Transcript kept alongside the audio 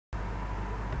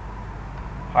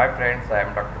Hi friends, I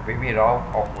am Dr. B.V. Rao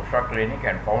of Usha Clinic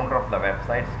and founder of the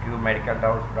websites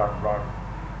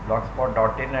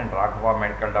qmedicaldoubts.blogspot.in and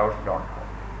raghavamedicaldoubts.com.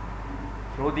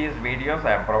 Through these videos,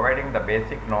 I am providing the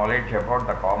basic knowledge about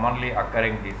the commonly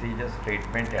occurring diseases,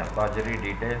 treatment and surgery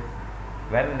details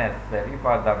when necessary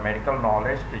for the medical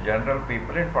knowledge to general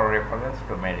people and for reference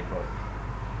to medicals.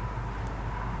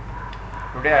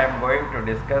 Today I am going to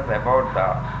discuss about the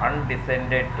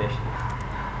undescended testis.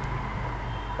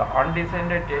 The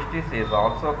undescended testis is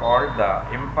also called the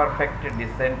imperfect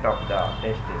descent of the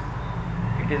testis.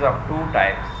 It is of two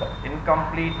types,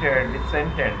 incomplete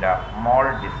descent and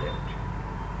mild descent.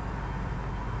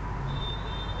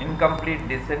 Incomplete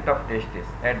descent of testis.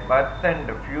 At birth and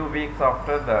a few weeks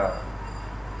after the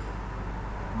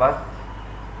birth,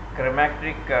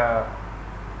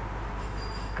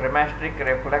 cremasteric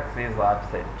reflex is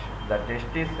absent. The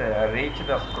testis reach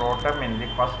the scrotum in the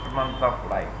first month of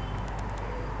life.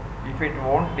 If it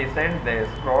won't descend, the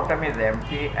scrotum is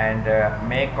empty and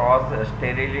may cause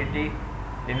sterility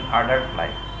in adult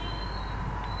life.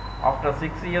 After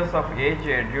 6 years of age,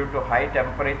 due to high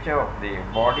temperature of the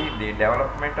body, the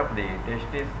development of the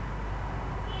testis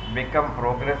become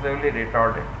progressively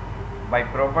retarded. By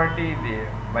puberty,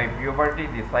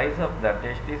 the size of the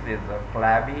testis is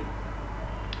flabby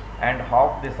and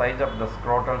half the size of the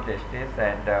scrotal testis,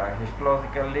 and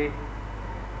histologically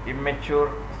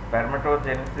immature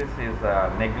spermatogenesis is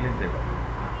negligible.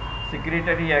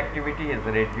 Secretory activity is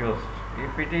reduced.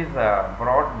 If it is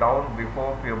brought down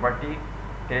before puberty,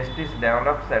 testis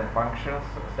develops and functions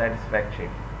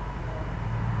satisfactorily.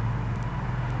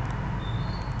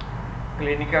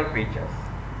 Clinical features.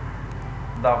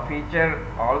 The feature,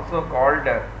 also called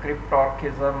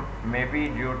cryptorchism, may be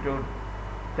due to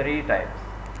three types.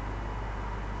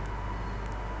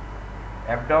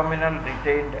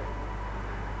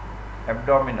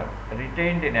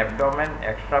 Retained in abdomen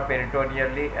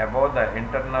extraperitoneally above the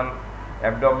internal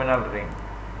abdominal ring.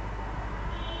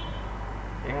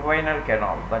 Inguinal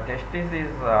canal. The testis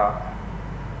is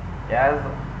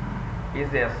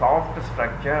a soft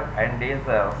structure and is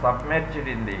submerged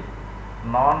in the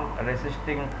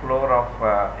non-resisting floor of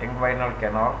inguinal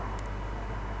canal,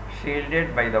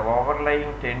 shielded by the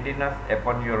overlying tendinous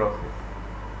aponeurosis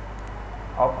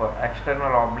of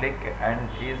external oblique, and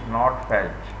is not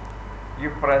felt.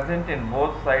 If present in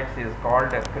both sides, is called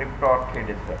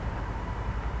cryptorchidism,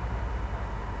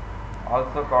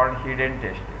 also called hidden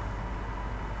testis.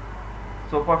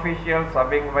 Superficial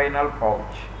subinguinal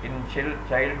pouch. In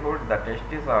childhood, the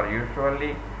testes are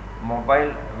usually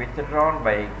mobile, withdrawn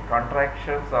by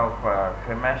contractions of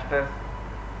cremasters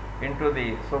into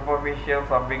the superficial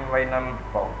subinguinal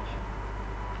pouch.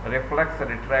 Reflex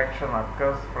retraction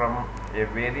occurs from a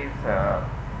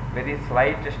very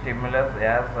slight stimulus,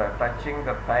 as touching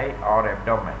the thigh or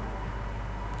abdomen.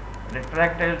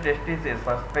 Retractile testis is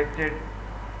suspected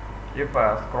if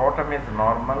scrotum is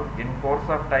normal. In course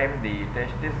of time, the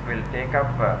testis will take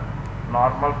up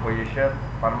normal position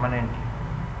permanently.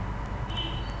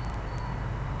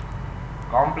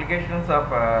 Complications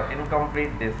of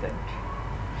incomplete descent.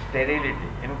 Sterility.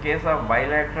 In case of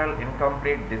bilateral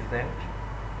incomplete descent,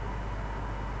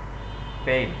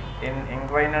 pain in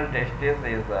inguinal testis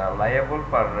is liable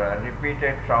for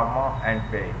repeated trauma and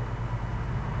pain.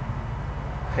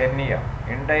 Hernia.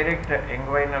 Indirect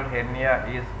inguinal hernia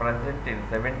is present in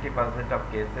 70% of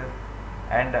cases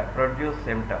and produce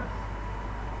symptoms.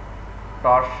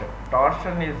 Torsion.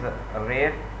 Torsion is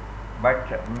rare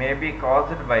but may be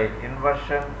caused by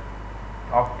inversion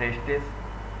of testis,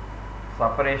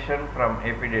 separation from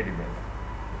epididymis.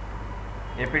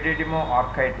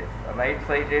 Epididymoarthritis.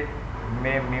 Right-sided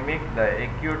may mimic the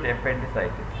acute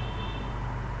appendicitis.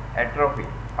 Atrophy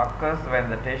occurs when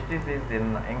the testis is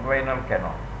in inguinal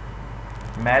canal.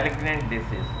 Malignant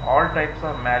disease. All types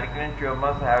of malignant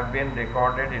tumors have been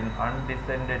recorded in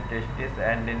undescended testis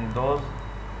and in those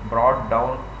brought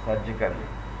down surgically.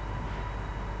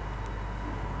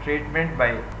 Treatment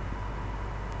by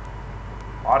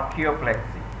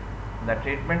archaeoplexy. The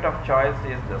treatment of choice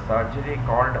is the surgery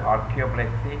called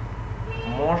archaeoplexy.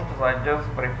 Most surgeons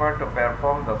prefer to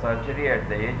perform the surgery at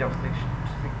the age of 6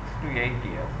 to 8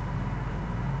 years.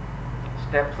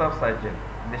 Steps of surgery.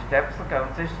 The steps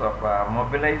consist of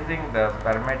mobilizing the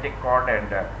spermatic cord and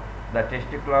the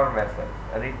testicular vessels,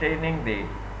 retaining the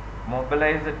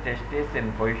mobilized testis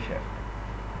in position.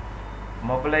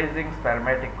 Mobilizing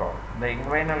spermatic cord. The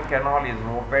inguinal canal is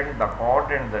opened, the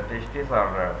cord and the testis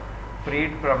are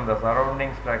freed from the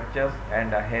surrounding structures,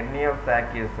 and a hernial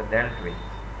sac is dealt with.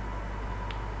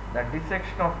 The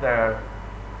dissection of the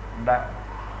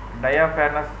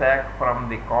diaphanous sac from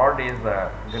the cord is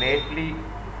greatly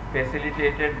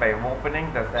facilitated by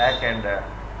opening the sac and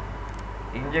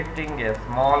injecting a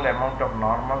small amount of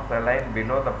normal saline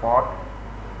below the part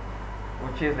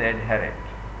which is adherent.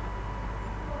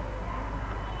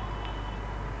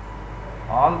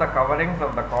 All the coverings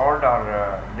of the cord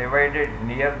are divided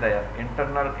near the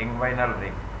internal inguinal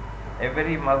ring.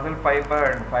 Every muscle fiber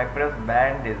and fibrous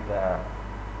band is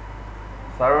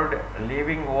served,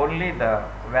 leaving only the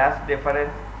vas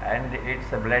deferens and its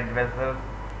blood vessels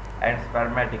and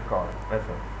spermatic cord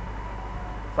vessels.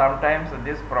 Sometimes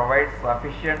this provides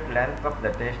sufficient length of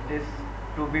the testis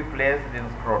to be placed in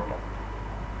scrotum.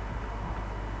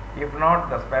 If not,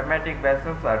 the spermatic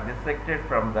vessels are dissected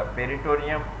from the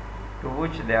peritoneum to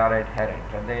which they are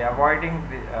adherent. The avoiding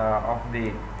of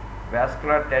the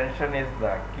vascular tension is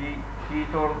the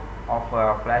keystone of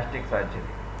plastic surgery.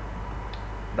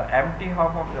 The empty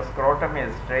half of the scrotum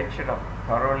is stretched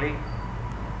thoroughly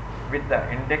with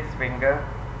the index finger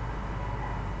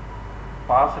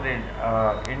passed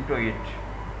into it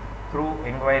through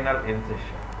inguinal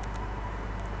incision.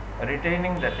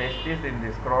 Retaining the testis in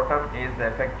the scrotum is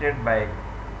effected by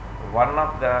one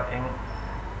of the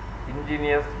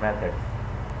ingenious methods: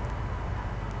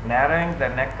 narrowing the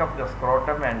neck of the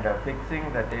scrotum and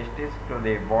fixing the testis to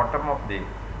the bottom of the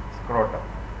scrotum.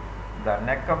 The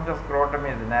neck of the scrotum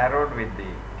is narrowed with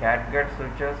the catgut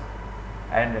sutures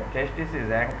and testis is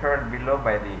anchored below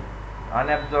by the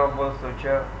unabsorbable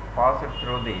suture passed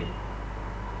through the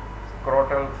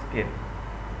scrotal skin.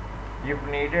 If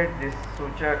needed, this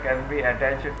suture can be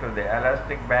attached to the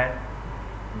elastic band.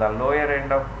 The lower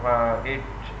end of it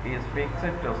is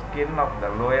fixed to skin of the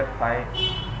lower thigh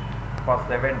for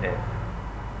 7 days.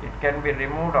 It can be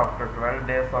removed after 12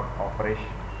 days of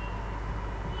operation.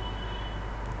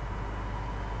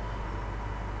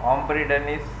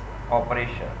 Ombridanis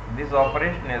operation. This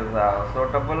operation is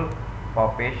suitable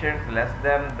for patients less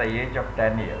than the age of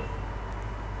 10 years.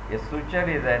 A suture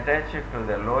is attached to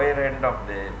the lower end of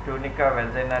the tunica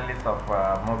vaginalis of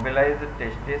mobilized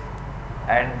testis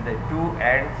and the two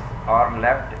ends are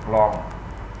left long.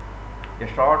 A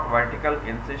short vertical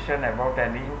incision about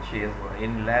an inch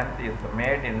in length is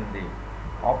made in the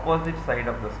opposite side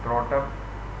of the scrotum,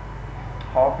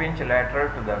 half-inch lateral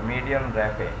to the median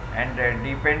raphe, and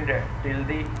deepened till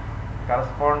the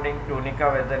corresponding tunica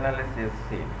vaginalis is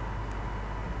seen.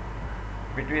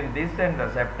 Between this and the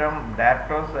septum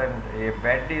dartos and a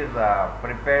bed is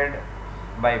prepared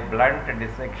by blunt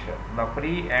dissection. The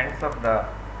free ends of the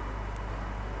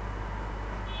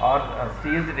are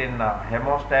seized in a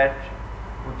hemostat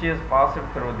which is passed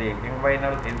through the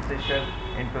inguinal incision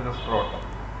into the scrotum.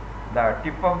 The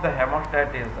tip of the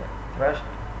hemostat is thrust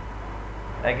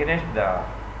against the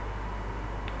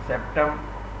septum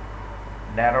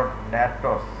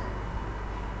dartos,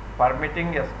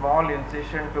 permitting a small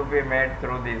incision to be made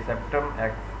through the septum,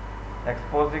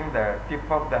 exposing the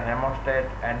tip of the hemostat,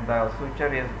 and the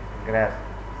suture is grasped.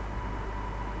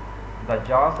 The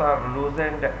jaws are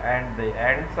loosened and the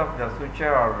ends of the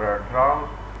suture are drawn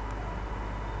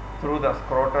through the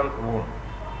scrotal wound.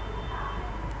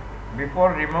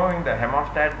 Before removing the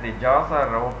hemostat, the jaws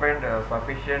are opened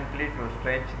sufficiently to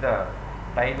stretch the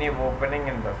tiny opening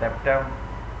in the septum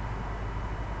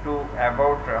to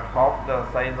about half the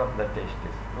size of the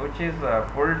testis, which is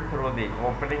pulled through the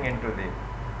opening into the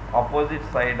opposite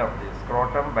side of the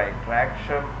scrotum by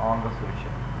traction on the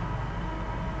suture.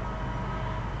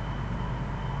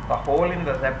 The hole in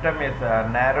the septum is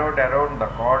narrowed around the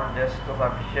cord just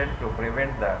sufficient to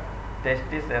prevent the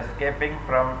testis escaping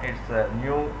from its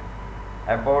new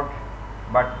abode,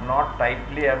 but not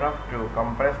tightly enough to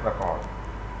compress the cord.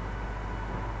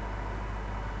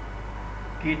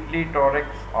 Ketley-thorax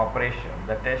operation.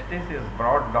 The testis is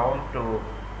brought down through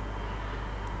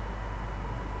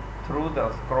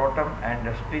the scrotum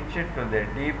and stitched to the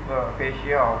deep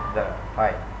fascia of the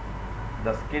thigh.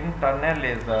 The skin tunnel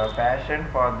is fashioned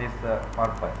for this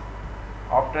purpose.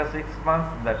 After 6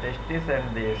 months, the testis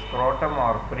and the scrotum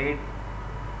are freed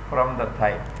from the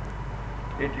thigh.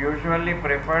 It usually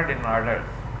preferred in adults.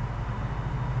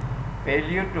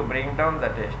 Failure to bring down the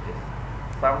testis.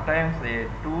 Sometimes a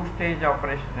two-stage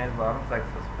operation is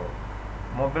unsuccessful.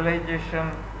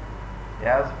 Mobilization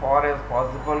as far as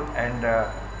possible and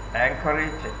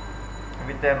anchorage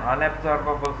with an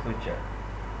unabsorbable suture.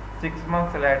 6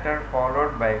 months later,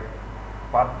 followed by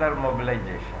further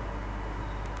mobilization.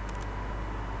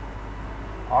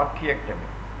 Archaectomy.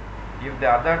 If the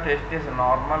other testis is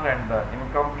normal and the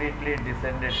incompletely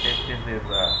descended testis is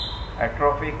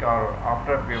atrophic or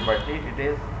after puberty, it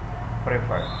is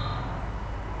preferred.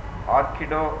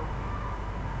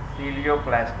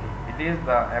 Orchidocilioplasty. It is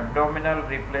the abdominal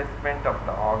replacement of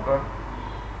the organ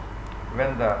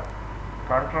when the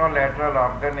contralateral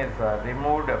organ is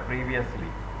removed previously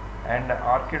and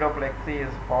orchidoplexy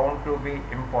is found to be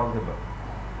impossible.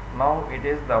 Now it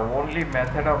is the only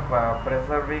method of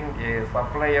preserving a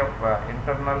supply of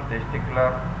internal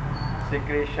testicular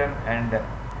secretion and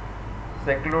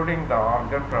secluding the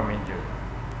organ from injury.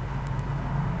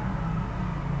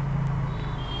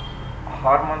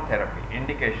 Hormone therapy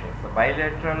indications: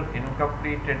 bilateral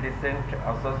incomplete descent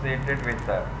associated with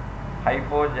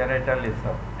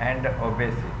hypogeritalism and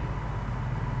obesity.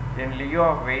 In lieu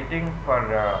of waiting for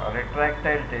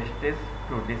retractile testis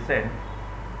to descend,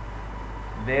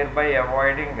 thereby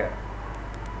avoiding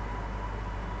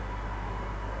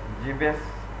gibbous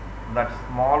that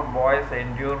small boys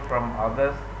endure from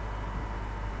others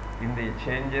in the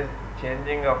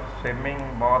changing of swimming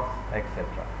baths,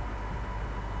 etc.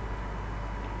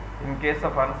 In case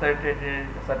of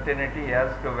uncertainty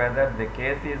as to whether the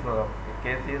case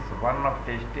is one of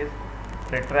testis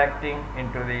retracting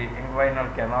into the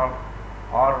inguinal canal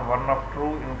or one of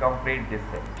true incomplete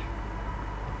descent,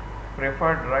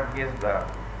 preferred drug is the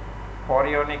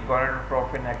chorionic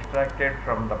gonadotropin extracted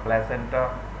from the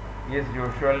placenta is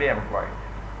usually employed.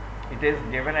 It is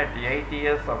given at 8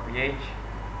 years of age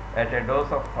at a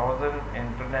dose of 1000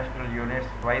 international units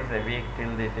twice a week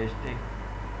till the testis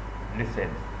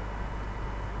descends.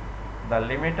 The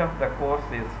limit of the course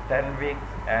is 10 weeks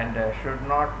and should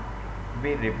not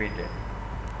be repeated.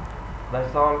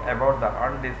 That's all about the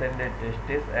undescended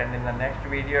testis, and in the next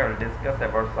video I will discuss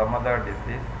about some other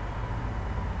disease.